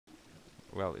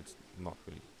Well, it's not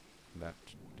really that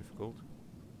difficult.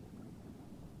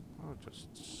 I'll just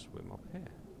swim up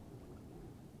here.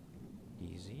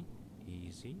 Easy,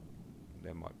 easy.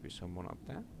 There might be someone up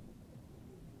there.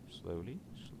 Slowly,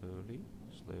 slowly,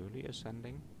 slowly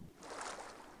ascending.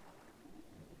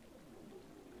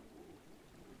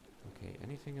 Okay,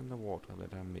 anything in the water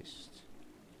that I missed?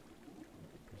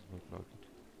 Doesn't look like it.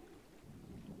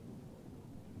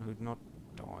 No, not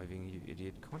diving, you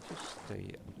idiot. Can't you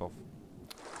stay above?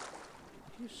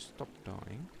 Would you stop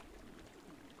dying?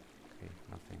 Okay,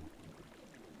 nothing.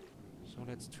 So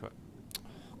let's try.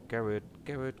 Oh, Garrett,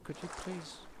 could you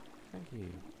please? Thank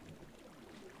you.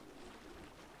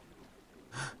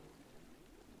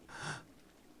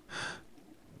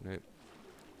 No.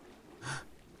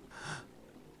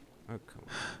 Oh, come on.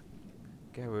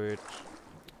 Garrett,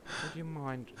 would you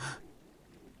mind?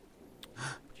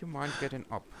 Would you mind getting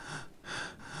up?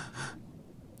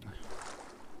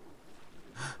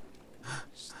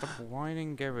 Stop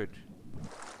whining, Garrett.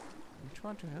 I'm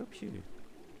trying to help you.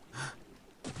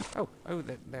 Oh,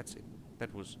 that's it.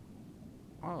 That was...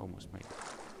 I almost made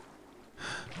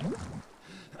it.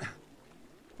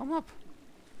 I'm up!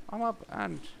 I'm up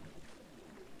and...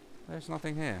 There's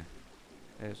nothing here.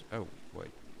 There's... Oh,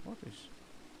 wait. What is...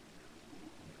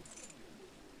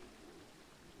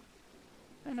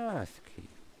 An earth key.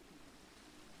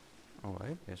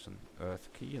 Alright, there's an earth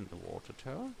key in the water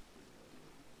tower.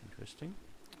 Interesting.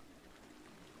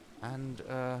 And,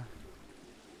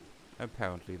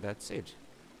 apparently that's it.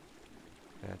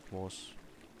 That was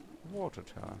water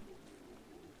tower.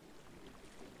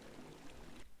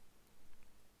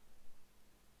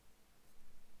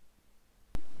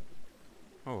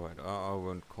 Alright, I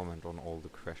won't comment on all the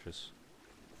crashes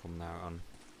from now on.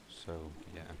 So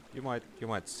yeah, you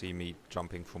might see me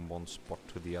jumping from one spot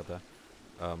to the other,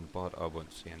 but I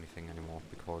won't see anything anymore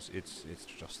because it's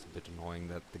just a bit annoying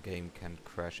that the game can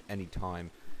crash anytime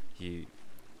you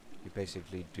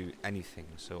basically do anything.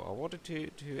 So I wanted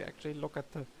to actually look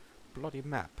at the bloody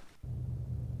map.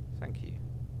 Thank you.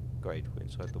 Great, we're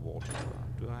inside the water tower.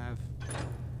 Do I have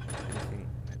anything?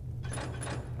 No,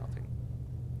 nothing.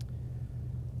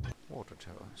 Water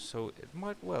tower. So it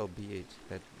might well be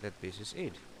it that this is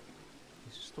it.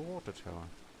 This is the water tower,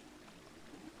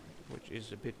 which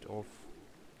is a bit of...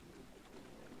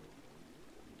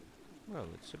 Well,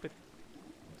 it's a bit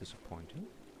disappointing.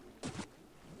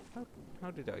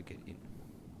 How did I get in?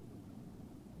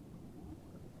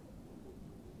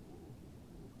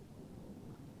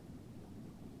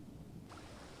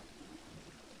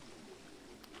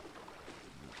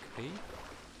 Okay.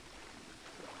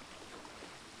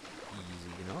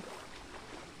 Easy enough.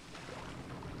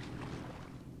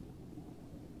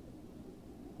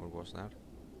 What was that?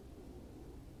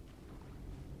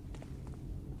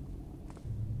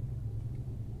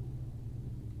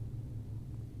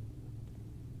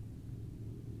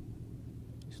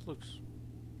 This looks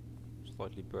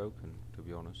slightly broken, to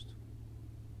be honest.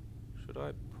 Should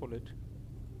I pull it?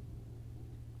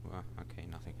 Well, okay,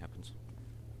 nothing happens.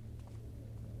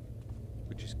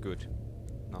 Which is good.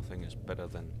 Nothing is better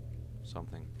than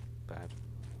something bad.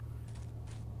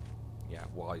 Yeah,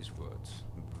 wise words.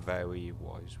 Very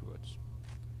wise words.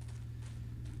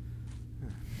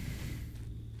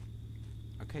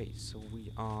 Okay, so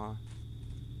we are...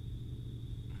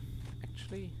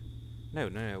 Actually... No,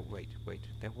 wait.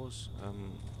 There was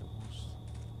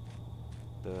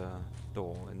the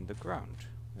door in the ground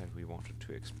that we wanted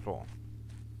to explore.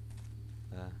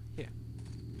 Here.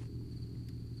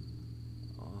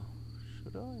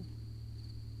 Should I? Okay,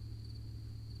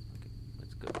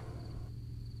 let's go.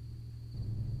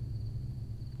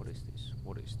 What is this?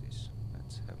 What is this?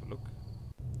 Let's have a look.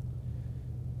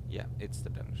 Yeah, it's the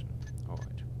dungeon.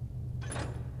 Alright.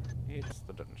 It's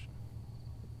the dungeon.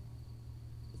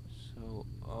 So,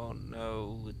 oh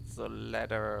no, it's a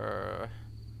ladder.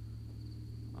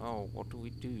 Oh, what do we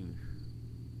do?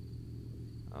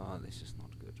 Oh, this is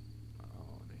not good.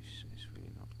 Oh, this is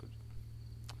really not good.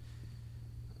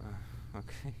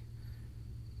 Okay.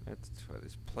 Let's try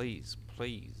this. Please,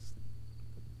 please.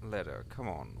 Ladder, come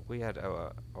on. We had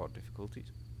our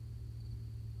difficulties.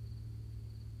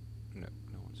 No,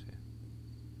 no one's here.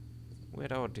 We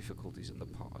had our difficulties in the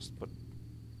past, but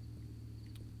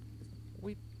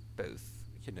we both,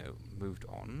 you know, moved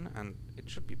on, and it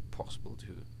should be possible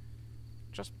to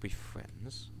just be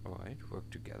friends, alright? Work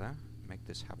together, make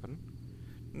this happen.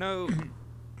 No!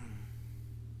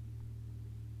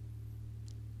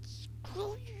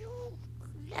 Screw you,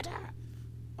 ladder!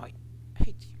 I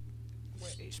hate you.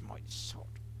 Where is my sword?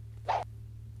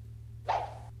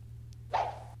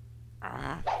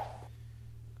 Ah!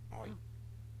 I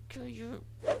kill you.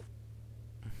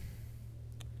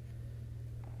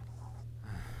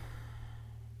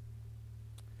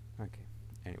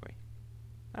 Anyway.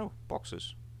 Oh,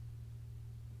 boxes.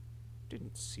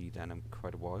 Didn't see that in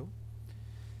quite a while.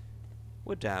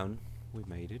 We're down. We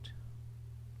made it.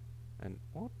 And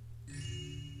what?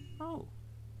 Oh,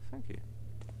 thank you.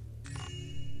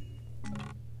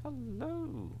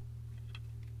 Hello.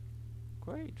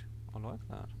 Great. I like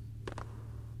that.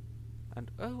 And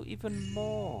oh, even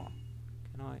more.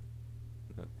 Can I?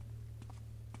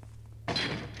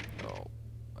 No.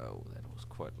 Oh, that was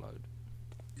quite loud.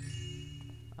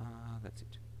 That's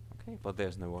it. Okay, but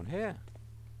there's no one here.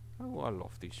 Oh, I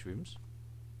love these rooms.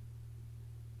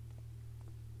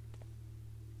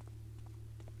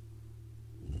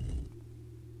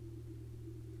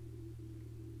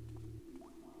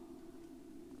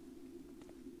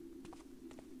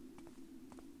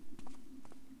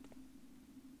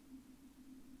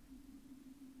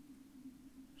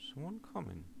 Someone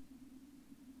coming.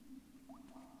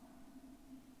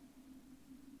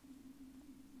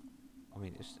 I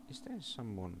mean, is there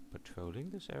someone patrolling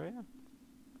this area?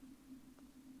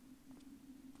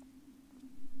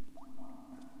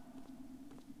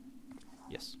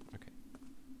 Yes, okay.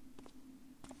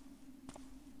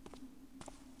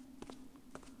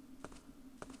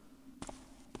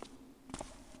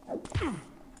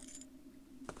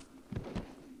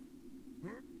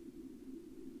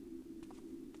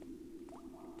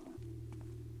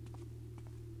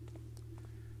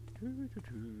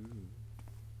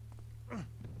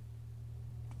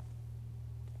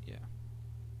 Yeah.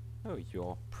 Oh,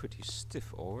 you're pretty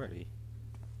stiff already.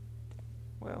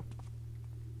 Well,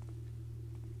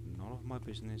 none of my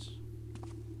business.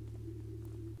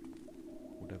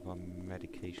 Whatever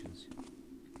medications.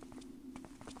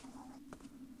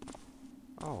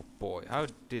 Oh boy, how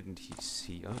didn't he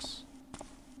see us?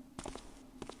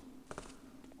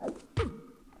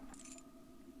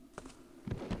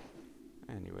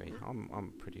 Anyway,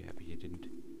 I'm pretty happy he didn't.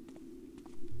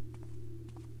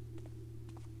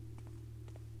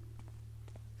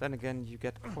 Then again, you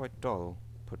get quite dull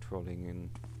patrolling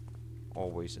in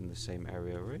always in the same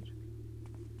area, right?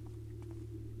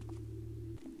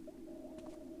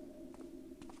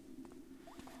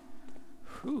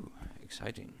 Whew,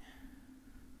 exciting.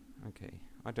 Okay,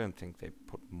 I don't think they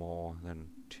put more than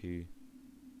 2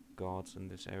 guards in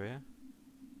this area.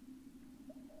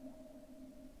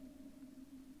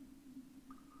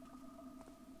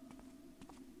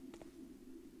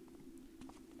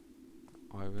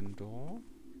 Iron door.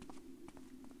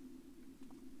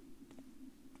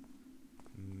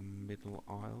 Middle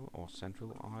aisle or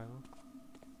central aisle.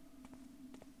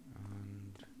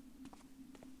 And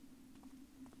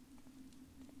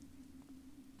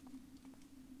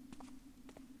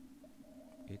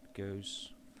it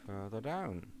goes further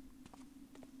down,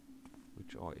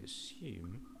 which I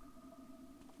assume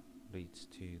leads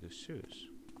to the sewers.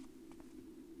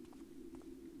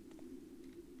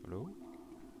 Hello?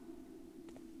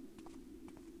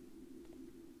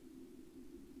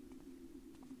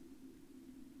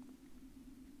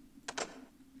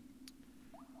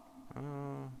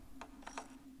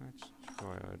 Let's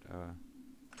try out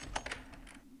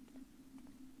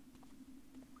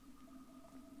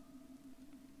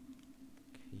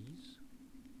keys.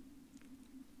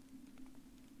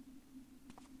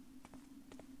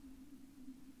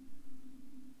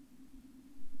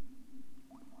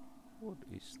 What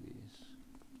is this?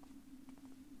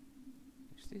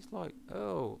 Is this like...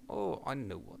 Oh, I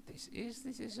know what this is.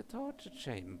 This is a torture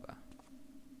chamber.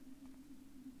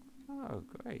 Oh,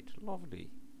 great,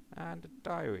 lovely. And a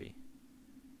diary.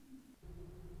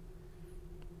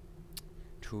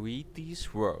 To read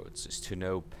these words is to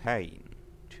know pain.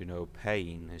 To know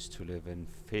pain is to live in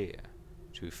fear.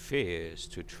 To fear is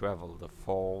to travel the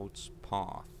false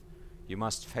path. You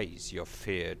must face your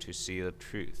fear to see the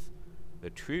truth. The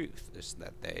truth is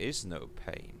that there is no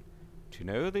pain. To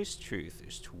know this truth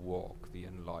is to walk the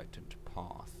enlightened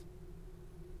path.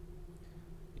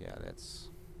 Yeah, that's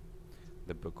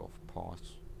the book of Part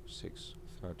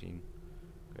 6:13.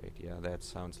 Great, yeah, that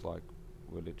sounds like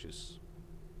religious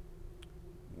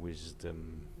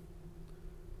wisdom.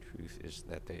 Truth is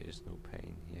that there is no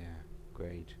pain. Yeah,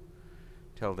 great.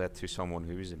 Tell that to someone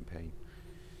who is in pain.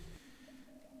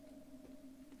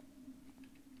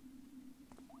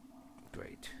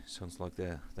 Great. Sounds like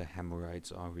the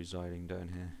hemorrhoids are residing down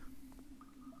here.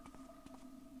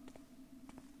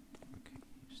 Okay,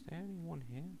 is there anyone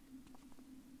here?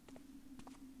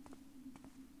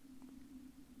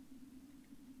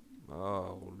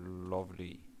 Oh,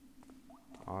 lovely.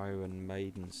 Iron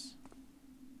maidens.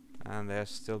 And there's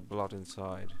still blood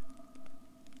inside.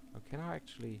 Oh, can I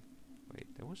actually...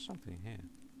 Wait, there was something here.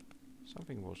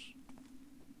 Something was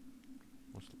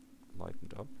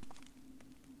lightened up.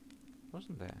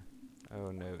 Wasn't there?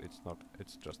 Oh no, it's not.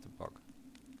 It's just a bug.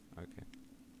 Okay.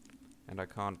 And I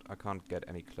can't get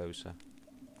any closer.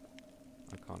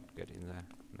 I can't get in there.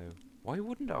 No. Why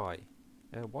wouldn't I?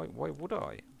 Why would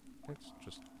I? That's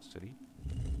just silly.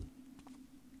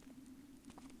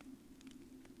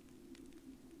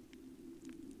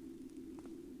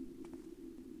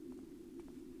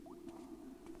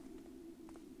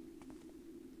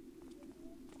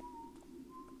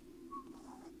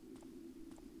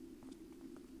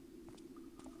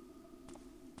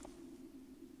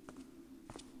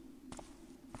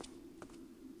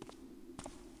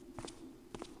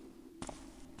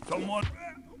 Someone.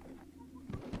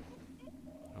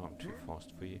 Oh, I'm too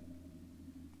fast for you.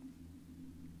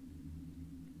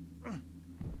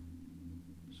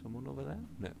 Someone over there?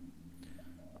 No.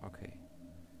 Okay.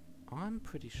 I'm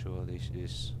pretty sure this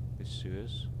is the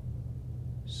sewers.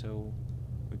 So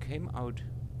we came out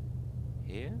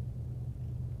here.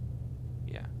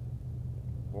 Yeah.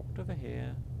 Walked over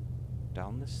here,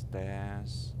 down the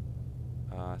stairs,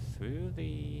 through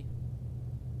the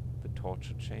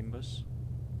torture chambers,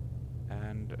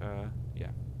 and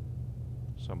yeah,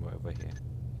 somewhere over here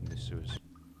in the sewers.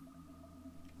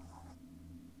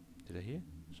 Did I hear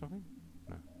something?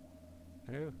 No.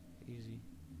 Hello, easy.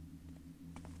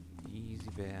 Easy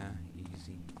bear,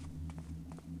 easy.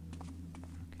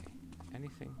 Okay.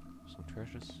 Anything? Some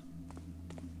treasures?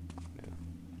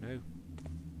 No. No.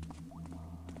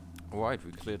 Alright,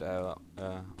 we cleared our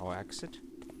exit,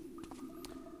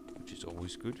 which is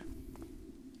always good.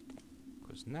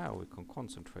 Because now we can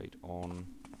concentrate on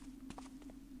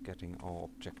getting our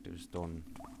objectives done.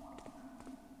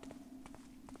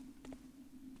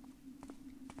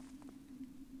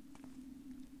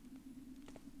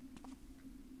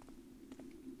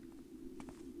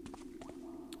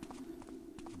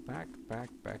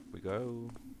 Back we go.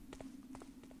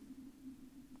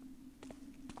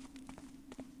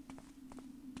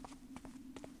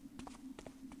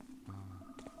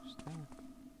 Is there?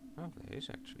 Oh, there is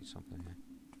actually something here.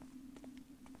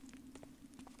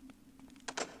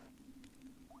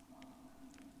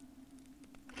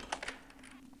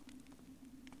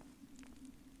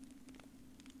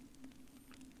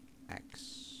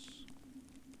 Axe.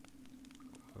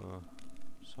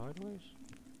 Sideways?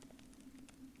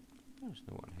 There's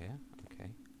no one here. Okay.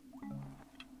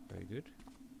 Very good.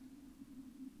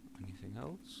 Anything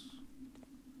else?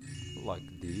 Like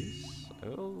this?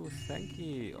 Oh, thank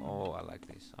you. Oh, I like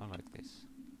this. I like this.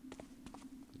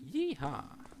 Yeehaw!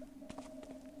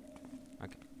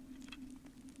 Okay.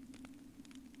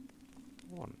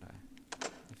 Wonder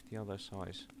if the other side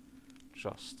is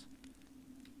just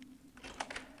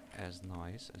as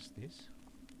nice as this.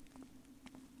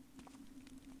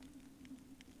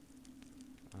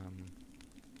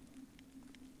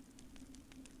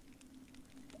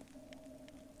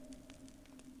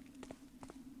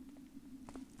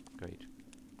 Great.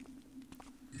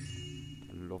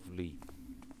 Lovely.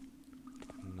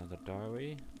 Another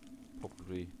diary.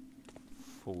 Probably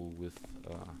full with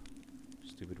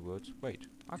stupid words. Wait,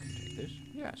 I can take this.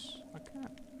 Yes, I can.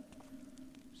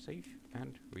 Save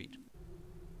and read.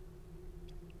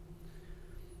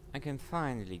 I can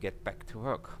finally get back to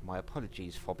work. My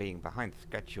apologies for being behind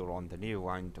schedule on the new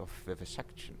round of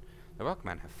vivisection. The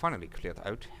workmen have finally cleared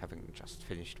out, having just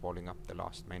finished walling up the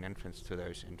last main entrance to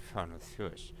those infernal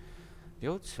sewers. The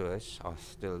old sewers are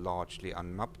still largely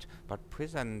unmapped, but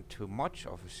present too much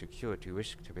of a security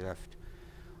risk to be left.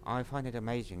 I find it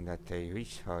amazing that they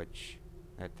reach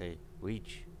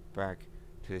back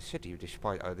to the city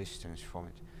despite our distance from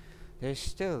it. There is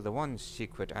still the one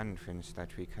secret entrance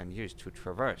that we can use to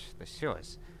traverse the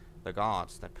sewers. The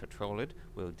guards that patrol it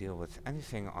will deal with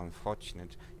anything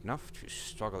unfortunate enough to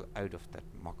struggle out of that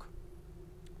muck.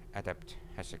 Adept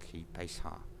Heseki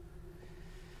Paisa.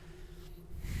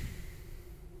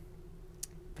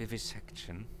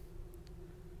 Vivisection.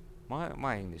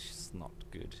 My English is not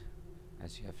good,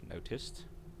 as you have noticed.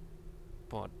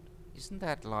 But isn't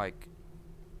that like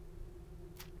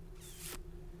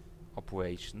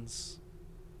operations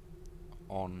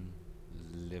on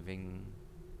living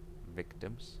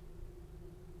victims?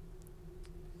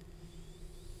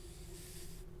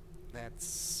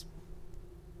 That's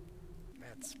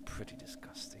pretty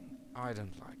disgusting. I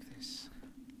don't like this.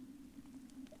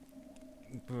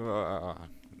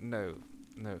 No,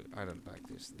 I don't like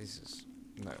this.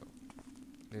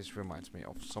 This reminds me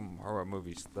of some horror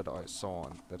movies that I saw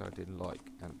and that I didn't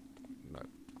like. And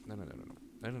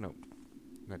no.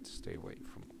 Let's stay away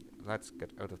from. Let's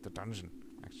get out of the dungeon.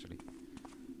 Actually,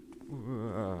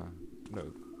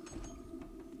 no.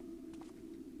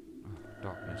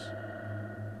 Darkness.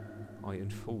 I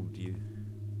enfold you.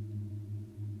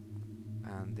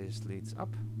 And this leads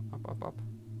up, up, up, up.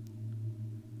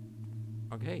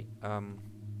 Okay,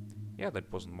 yeah,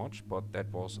 that wasn't much, but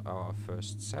that was our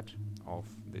first set of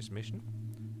this mission.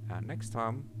 And next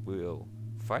time we'll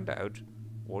find out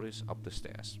what is up the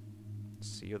stairs.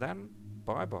 See you then,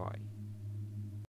 bye bye.